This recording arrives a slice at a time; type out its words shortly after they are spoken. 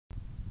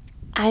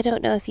I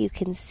don't know if you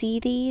can see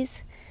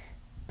these,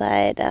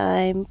 but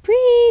I'm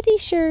pretty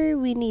sure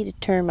we need a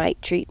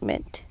termite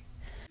treatment.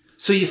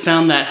 So you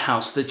found that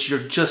house that you're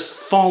just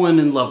falling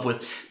in love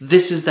with.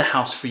 This is the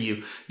house for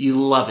you. You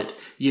love it.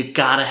 You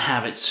gotta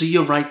have it. So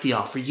you write the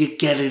offer. You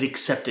get it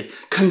accepted.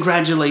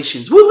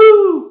 Congratulations.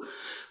 Woohoo!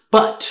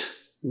 But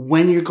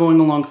when you're going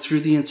along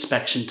through the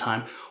inspection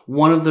time,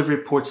 one of the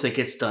reports that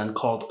gets done,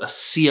 called a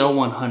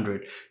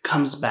CL100,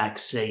 comes back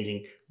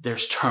stating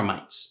there's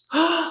termites.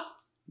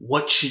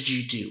 What should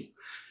you do?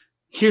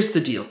 Here's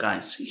the deal,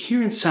 guys.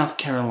 Here in South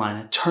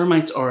Carolina,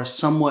 termites are a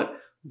somewhat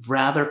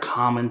rather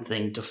common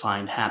thing to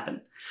find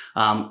happen.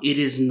 It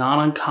is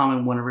not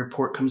uncommon when a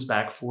report comes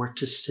back for it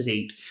to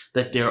state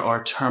that there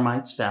are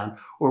termites found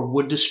or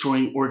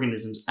wood-destroying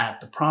organisms at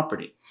the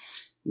property.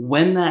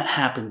 When that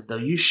happens, though,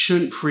 you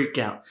shouldn't freak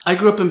out. I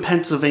grew up in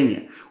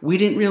Pennsylvania. We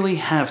didn't really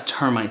have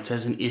termites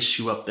as an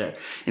issue up there.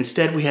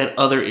 Instead, we had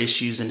other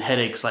issues and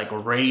headaches like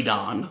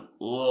radon.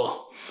 Ugh.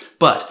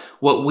 But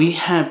what we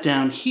have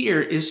down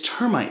here is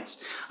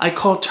termites. I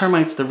call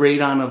termites the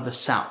radon of the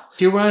South.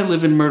 Here where I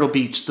live in Myrtle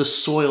Beach, the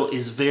soil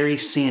is very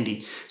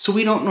sandy, so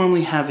we don't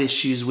normally have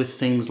issues with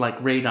things like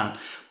radon.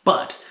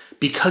 But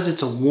because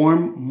it's a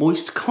warm,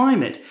 moist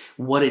climate,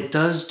 what it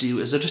does do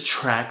is it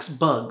attracts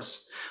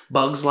bugs.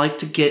 Bugs like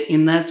to get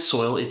in that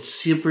soil. It's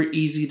super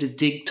easy to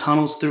dig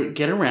tunnels through it,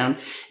 get around,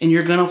 and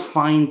you're going to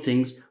find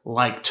things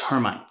like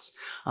termites.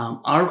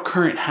 Our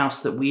current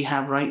house that we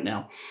have right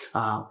now,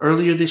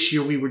 earlier this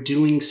year we were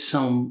doing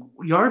some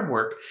yard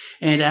work,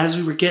 and as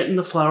we were getting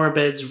the flower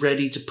beds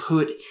ready to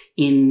put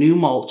in new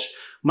mulch,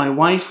 my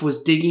wife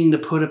was digging to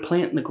put a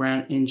plant in the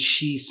ground, and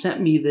she sent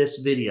me this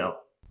video.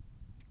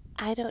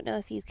 I don't know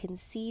if you can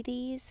see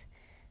these,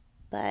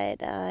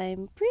 but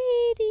I'm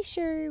pretty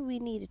sure we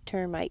need a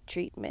termite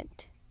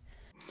treatment.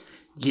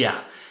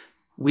 Yeah,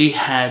 we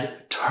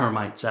had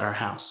termites at our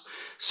house.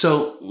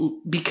 So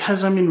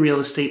because I'm in real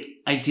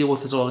estate, I deal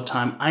with this all the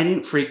time. I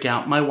didn't freak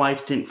out. My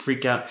wife didn't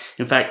freak out.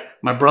 In fact,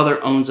 my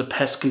brother owns a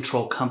pest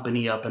control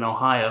company up in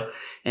Ohio,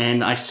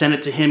 and I sent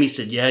it to him. He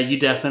said, yeah, you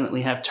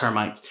definitely have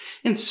termites.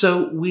 And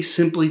so we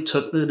simply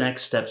took the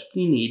next steps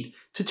we need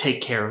to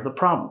take care of the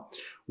problem.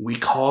 We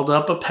called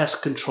up a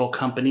pest control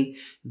company.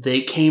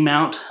 They came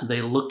out,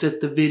 they looked at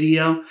the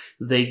video,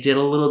 they did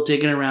a little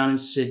digging around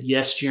and said,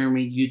 yes,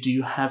 Jeremy, you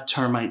do have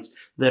termites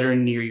that are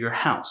near your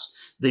house.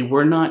 They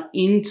were not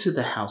into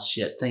the house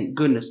yet, thank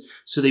goodness,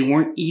 so they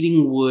weren't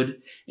eating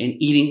wood and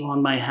eating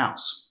on my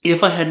house.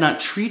 If I had not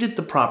treated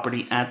the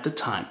property at the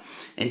time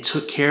and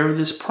took care of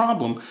this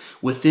problem,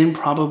 within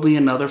probably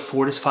another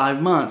 4 to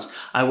 5 months,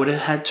 I would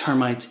have had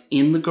termites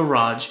in the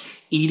garage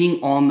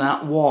eating on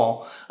that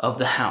wall of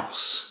the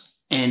house,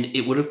 and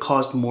it would have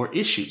caused more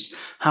issues.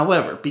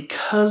 However,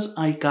 because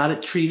I got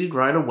it treated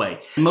right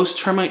away, most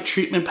termite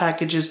treatment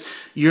packages,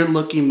 you're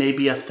looking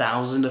maybe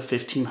 $1,000 to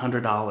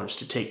 $1,500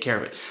 to take care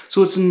of it.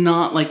 So it's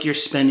not like you're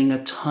spending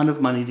a ton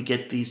of money to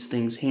get these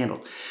things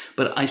handled.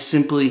 But I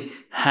simply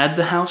had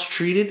the house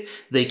treated.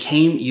 They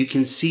came, you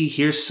can see,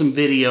 here's some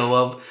video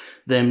of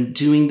them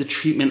doing the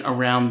treatment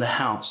around the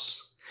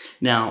house.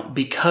 Now,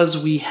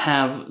 because we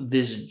have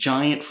this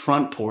giant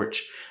front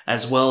porch,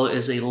 as well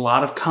as a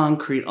lot of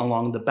concrete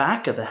along the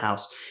back of the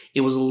house,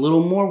 it was a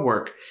little more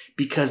work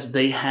because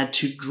they had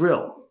to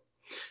drill.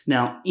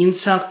 Now, in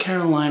South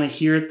Carolina,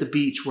 here at the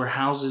beach where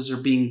houses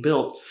are being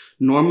built,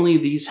 normally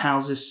these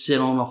houses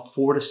sit on a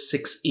 4 to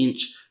 6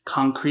 inch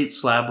concrete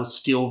slab with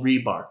steel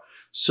rebar.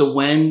 So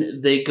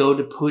when they go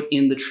to put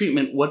in the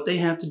treatment, what they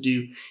have to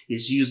do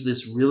is use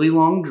this really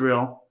long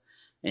drill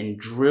and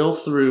drill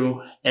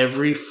through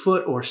every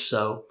foot or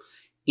so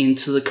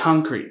into the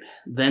concrete.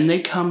 Then they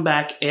come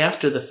back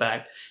after the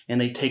fact and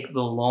they take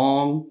the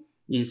long,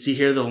 you can see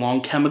here, the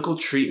long chemical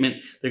treatment.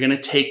 They're going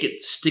to take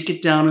it, stick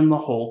it down in the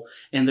hole,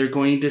 and they're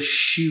going to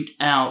shoot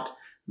out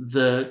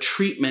the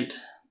treatment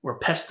or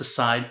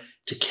pesticide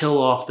to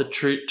kill off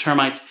the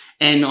termites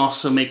and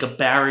also make a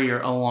barrier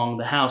along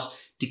the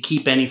house to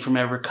keep any from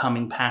ever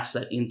coming past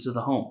that into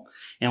the home.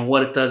 And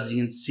what it does,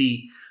 you can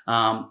see,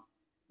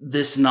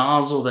 this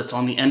nozzle that's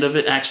on the end of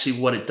it, actually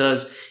what it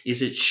does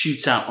is it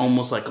shoots out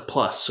almost like a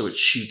plus. So it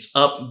shoots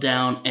up,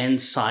 down,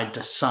 and side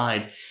to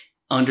side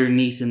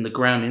underneath in the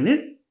ground. And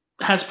it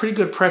has pretty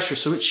good pressure.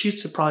 So it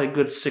shoots at probably a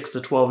good 6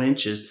 to 12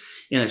 inches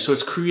in there. So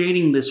it's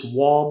creating this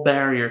wall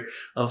barrier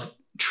of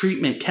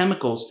treatment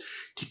chemicals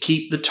to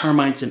keep the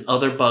termites and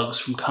other bugs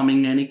from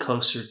coming any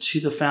closer to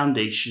the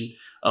foundation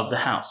of the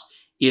house.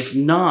 If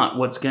not,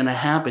 what's going to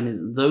happen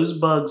is those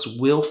bugs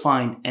will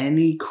find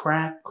any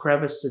crack,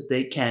 crevice that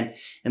they can,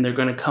 and they're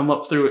going to come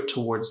up through it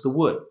towards the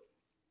wood.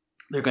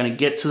 They're going to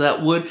get to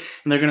that wood,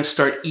 and they're going to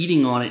start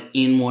eating on it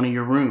in one of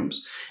your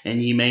rooms.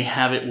 And you may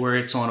have it where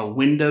it's on a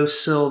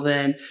windowsill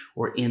then,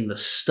 or in the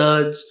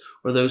studs,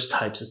 or those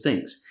types of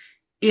things.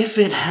 If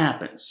it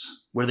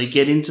happens where they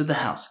get into the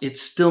house,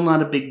 it's still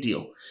not a big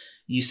deal.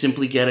 You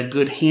simply get a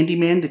good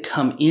handyman to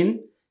come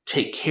in,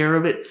 take care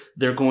of it.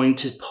 They're going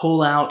to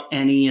pull out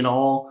any and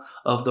all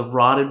of the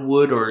rotted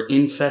wood or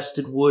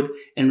infested wood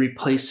and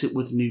replace it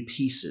with new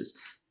pieces.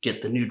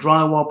 Get the new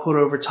drywall put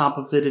over top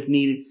of it if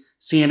needed.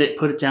 sand it,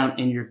 put it down,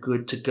 and you're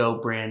good to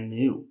go, brand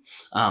new.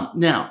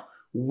 Now,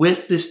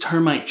 with this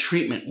termite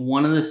treatment,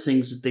 one of the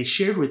things that they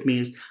shared with me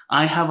is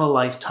I have a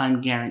lifetime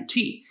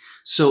guarantee.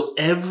 So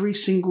every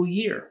single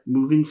year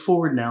moving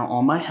forward now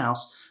on my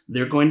house,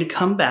 they're going to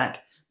come back.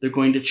 They're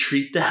going to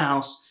treat the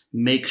house,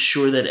 make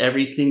sure that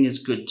everything is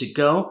good to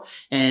go.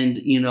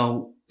 And,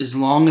 as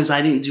long as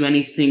I didn't do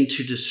anything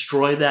to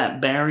destroy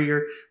that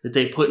barrier that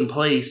they put in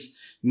place,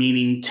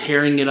 meaning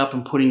tearing it up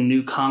and putting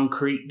new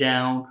concrete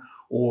down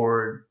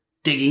or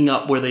digging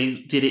up where they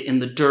did it in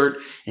the dirt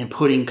and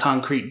putting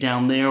concrete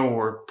down there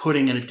or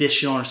putting an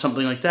addition on or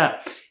something like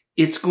that,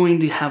 it's going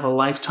to have a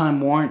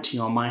lifetime warranty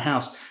on my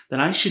house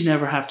that I should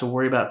never have to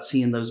worry about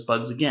seeing those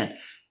bugs again.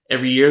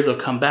 Every year they'll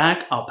come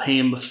back. I'll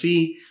pay them a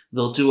fee.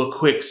 They'll do a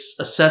quick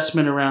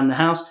assessment around the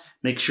house,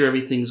 make sure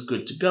everything's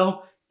good to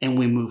go, and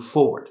we move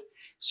forward.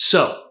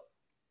 So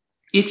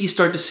if you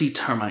start to see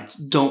termites,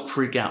 don't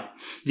freak out.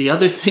 The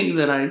other thing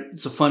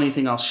it's a funny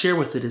thing I'll share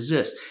with it is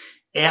this.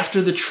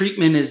 After the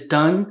treatment is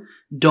done,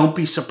 don't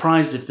be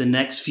surprised if the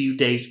next few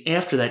days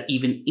after that,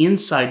 even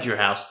inside your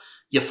house,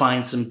 you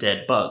find some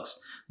dead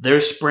bugs.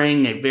 They're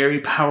spraying a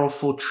very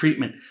powerful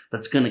treatment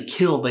that's going to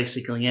kill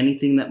basically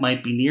anything that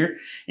might be near.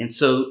 And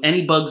so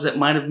any bugs that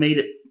might have made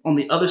it on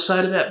the other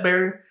side of that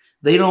barrier,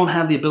 they don't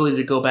have the ability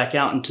to go back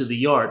out into the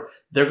yard.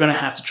 They're going to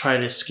have to try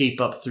to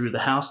escape up through the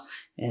house,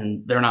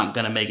 and they're not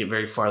going to make it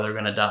very far. They're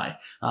going to die.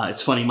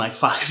 It's funny, my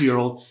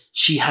 5-year-old,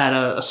 she had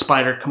a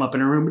spider come up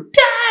in her room.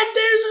 Dad,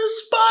 there's a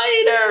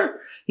spider!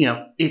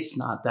 It's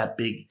not that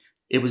big.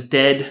 It was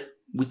dead.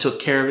 We took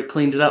care of it,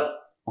 cleaned it up.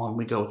 On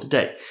we go with the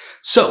day.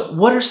 So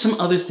what are some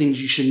other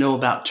things you should know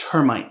about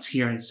termites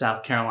here in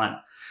South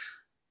Carolina?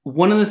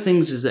 One of the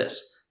things is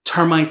this.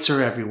 Termites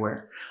are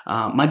everywhere.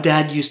 My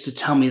dad used to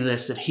tell me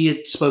this, that he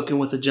had spoken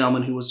with a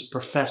gentleman who was a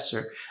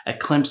professor at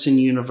Clemson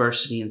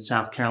University in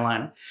South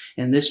Carolina.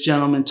 And this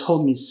gentleman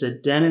told me,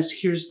 said,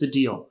 Dennis, here's the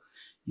deal.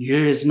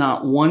 There is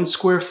not 1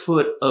 square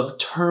foot of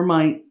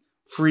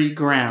termite-free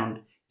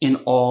ground in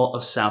all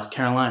of South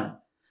Carolina.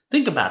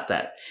 Think about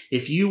that.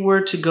 If you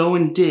were to go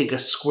and dig a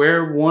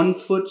square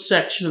 1-foot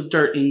section of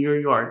dirt in your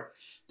yard,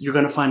 you're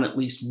going to find at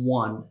least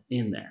one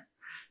in there.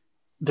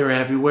 They're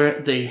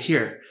everywhere. They're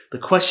here. The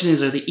question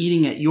is, are they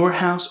eating at your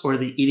house or are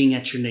they eating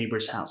at your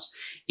neighbor's house?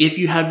 If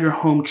you have your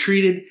home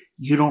treated,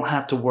 you don't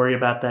have to worry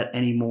about that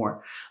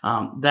anymore.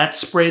 That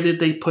spray that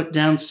they put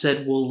down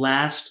said will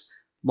last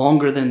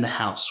longer than the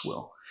house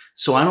will.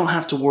 So I don't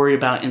have to worry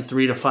about in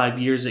 3 to 5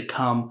 years it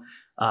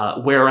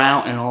wear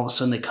out and all of a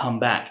sudden they come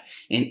back.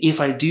 And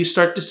if I do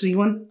start to see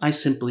one, I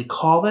simply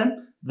call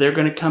them. They're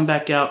going to come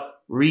back out,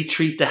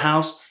 retreat the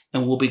house,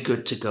 and we'll be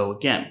good to go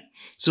again.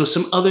 So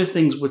some other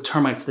things with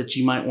termites that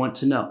you might want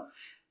to know.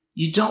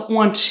 You don't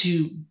want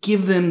to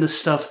give them the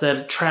stuff that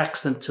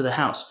attracts them to the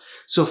house.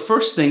 So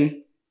first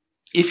thing,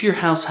 if your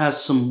house has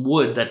some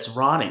wood that's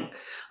rotting,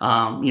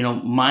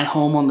 my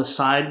home on the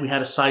side, we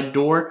had a side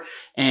door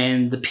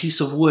and the piece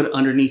of wood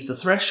underneath the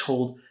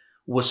threshold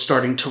was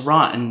starting to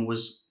rot and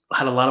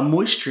had a lot of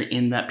moisture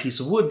in that piece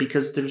of wood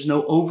because there's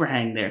no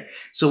overhang there.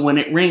 So when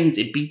it rains,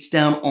 it beats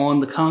down on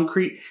the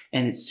concrete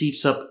and it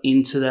seeps up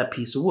into that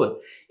piece of wood.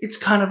 It's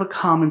kind of a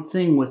common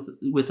thing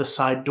with a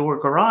side door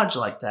garage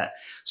like that.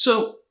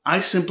 So I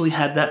simply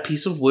had that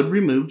piece of wood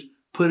removed,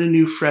 put a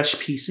new fresh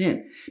piece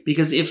in,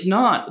 because if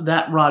not,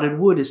 that rotted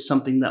wood is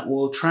something that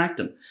will attract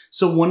them.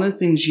 So one of the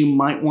things you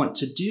might want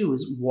to do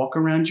is walk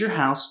around your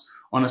house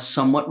on a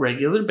somewhat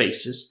regular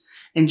basis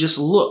and just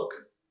look.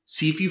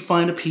 See if you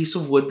find a piece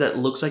of wood that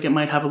looks like it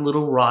might have a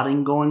little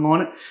rotting going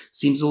on it,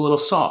 seems a little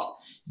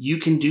soft. You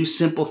can do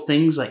simple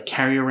things like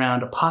carry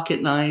around a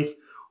pocket knife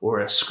or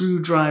a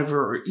screwdriver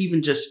or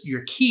even just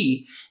your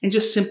key and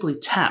just simply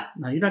tap.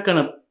 Now, you're not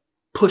going to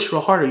push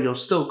real hard or you'll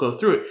still go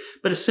through it,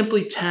 but it's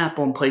simply tap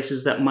on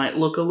places that might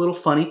look a little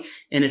funny.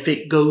 And if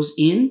it goes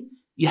in,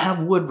 you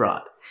have wood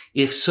rot.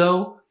 If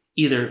so,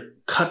 either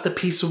cut the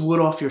piece of wood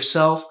off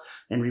yourself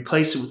and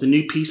replace it with a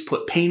new piece,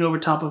 put paint over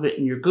top of it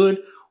and you're good,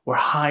 or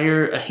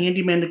hire a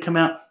handyman to come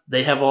out.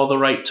 They have all the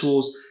right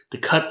tools to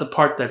cut the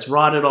part that's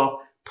rotted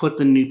off, put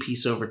the new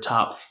piece over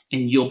top,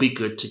 and you'll be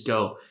good to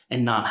go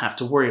and not have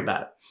to worry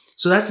about it.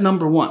 So that's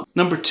number one.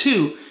 Number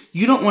two,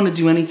 you don't want to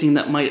do anything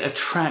that might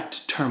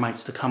attract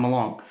termites to come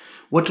along.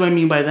 What do I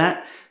mean by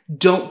that?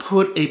 Don't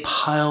put a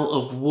pile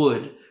of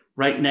wood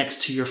right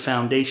next to your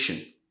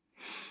foundation.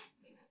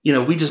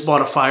 We just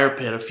bought a fire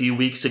pit a few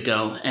weeks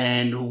ago,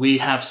 and we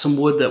have some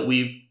wood that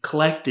we've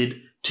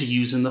collected to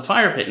use in the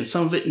fire pit. And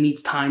some of it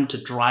needs time to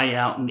dry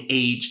out and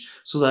age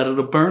so that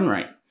it'll burn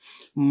right.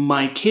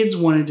 My kids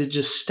wanted to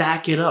just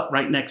stack it up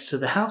right next to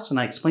the house. And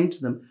I explained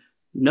to them,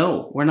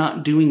 no, we're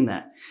not doing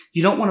that.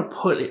 You don't want to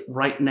put it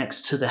right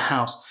next to the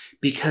house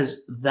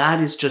because that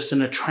is just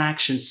an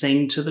attraction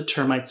saying to the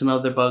termites and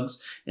other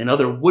bugs and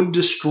other wood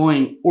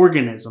destroying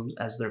organisms,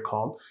 as they're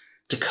called,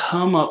 to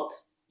come up,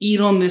 eat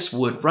on this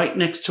wood right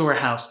next to our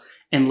house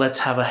and let's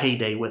have a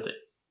heyday with it.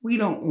 We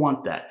don't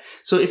want that.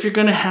 So if you're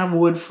going to have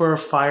wood for a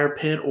fire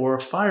pit or a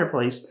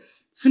fireplace,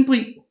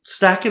 simply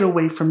stack it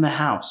away from the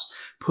house.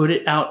 Put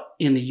it out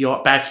in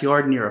the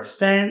backyard near a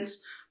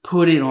fence.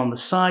 put it on the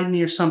side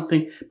near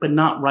something, but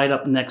not right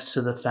up next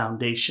to the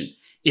foundation.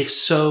 If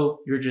so,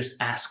 you're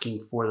just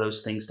asking for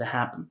those things to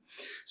happen.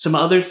 Some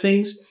other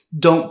things,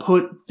 don't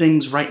put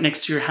things right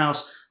next to your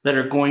house that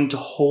are going to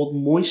hold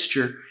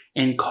moisture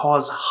and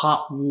cause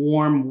hot,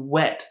 warm,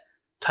 wet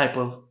type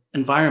of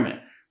environment.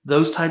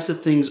 Those types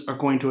of things are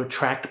going to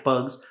attract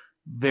bugs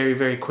very,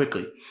 very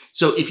quickly.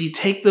 So if you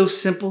take those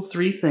simple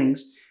 3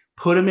 things,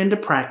 put them into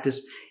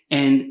practice,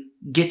 and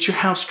get your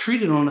house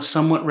treated on a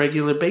somewhat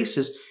regular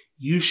basis,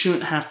 you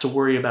shouldn't have to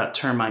worry about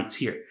termites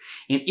here.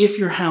 And if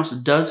your house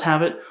does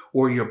have it,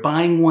 or you're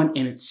buying one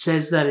and it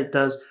says that it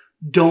does,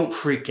 don't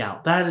freak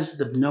out. That is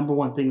the number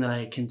one thing that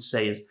I can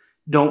say is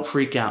don't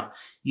freak out.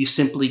 You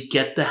simply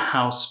get the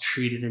house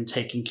treated and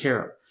taken care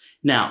of.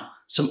 Now,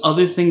 some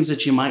other things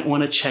that you might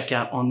want to check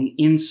out on the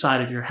inside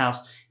of your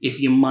house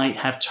if you might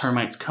have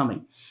termites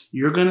coming.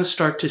 You're going to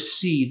start to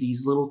see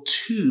these little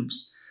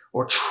tubes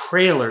or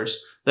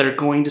trailers that are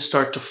going to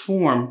start to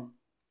form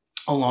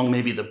along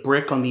maybe the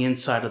brick on the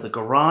inside of the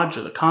garage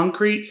or the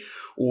concrete,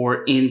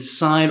 or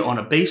inside on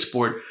a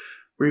baseboard.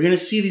 We're going to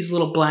see these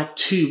little black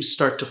tubes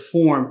start to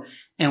form.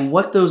 And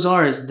what those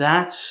are is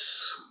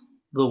that's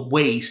the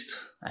waste,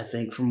 I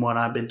think, from what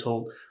I've been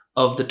told,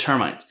 of the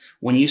termites.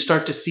 When you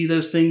start to see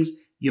those things,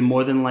 you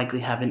more than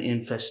likely have an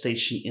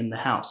infestation in the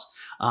house.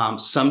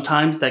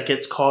 Sometimes that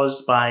gets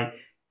caused by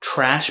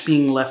trash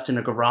being left in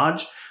a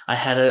garage. I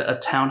had a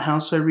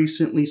townhouse I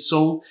recently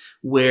sold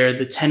where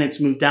the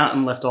tenants moved out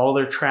and left all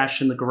their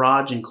trash in the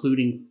garage,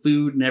 including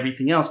food and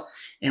everything else.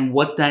 And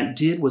what that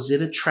did was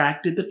it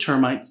attracted the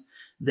termites.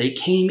 They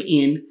came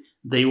in,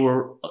 they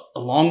were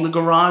along the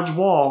garage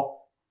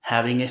wall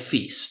having a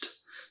feast.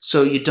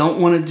 So you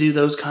don't want to do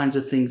those kinds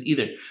of things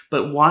either.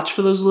 But watch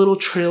for those little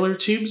trailer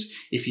tubes.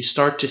 If you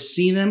start to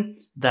see them,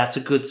 that's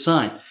a good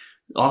sign.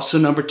 Also,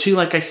 number 2,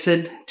 like I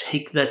said,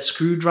 take that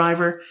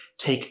screwdriver,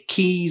 take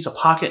keys, a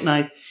pocket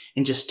knife,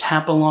 and just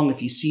tap along.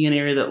 If you see an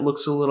area that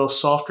looks a little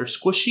soft or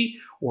squishy,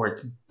 or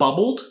it's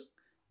bubbled,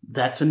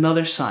 that's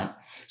another sign.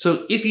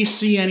 So if you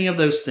see any of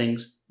those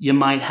things, you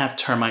might have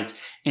termites.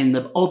 And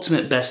the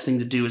ultimate best thing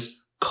to do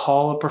is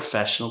call a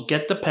professional,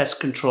 get the pest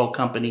control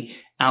company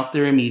out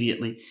there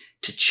immediately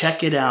to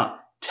check it out,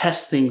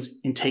 test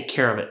things, and take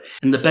care of it.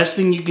 And the best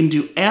thing you can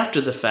do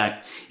after the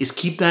fact is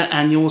keep that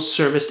annual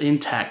service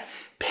intact,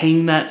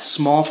 paying that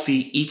small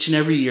fee each and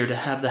every year to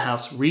have the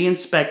house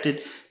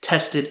re-inspected,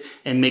 tested,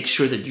 and make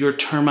sure that you're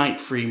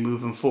termite-free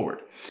moving forward.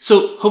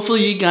 So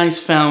hopefully you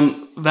guys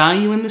found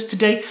value in this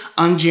today.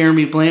 I'm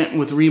Jeremy Blanton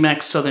with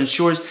RE/MAX Southern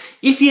Shores.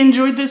 If you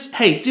enjoyed this,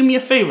 hey, do me a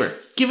favor.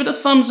 Give it a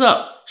thumbs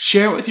up.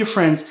 Share it with your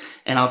friends,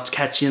 and I'll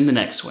catch you in the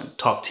next one.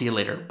 Talk to you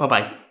later.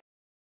 Bye-bye.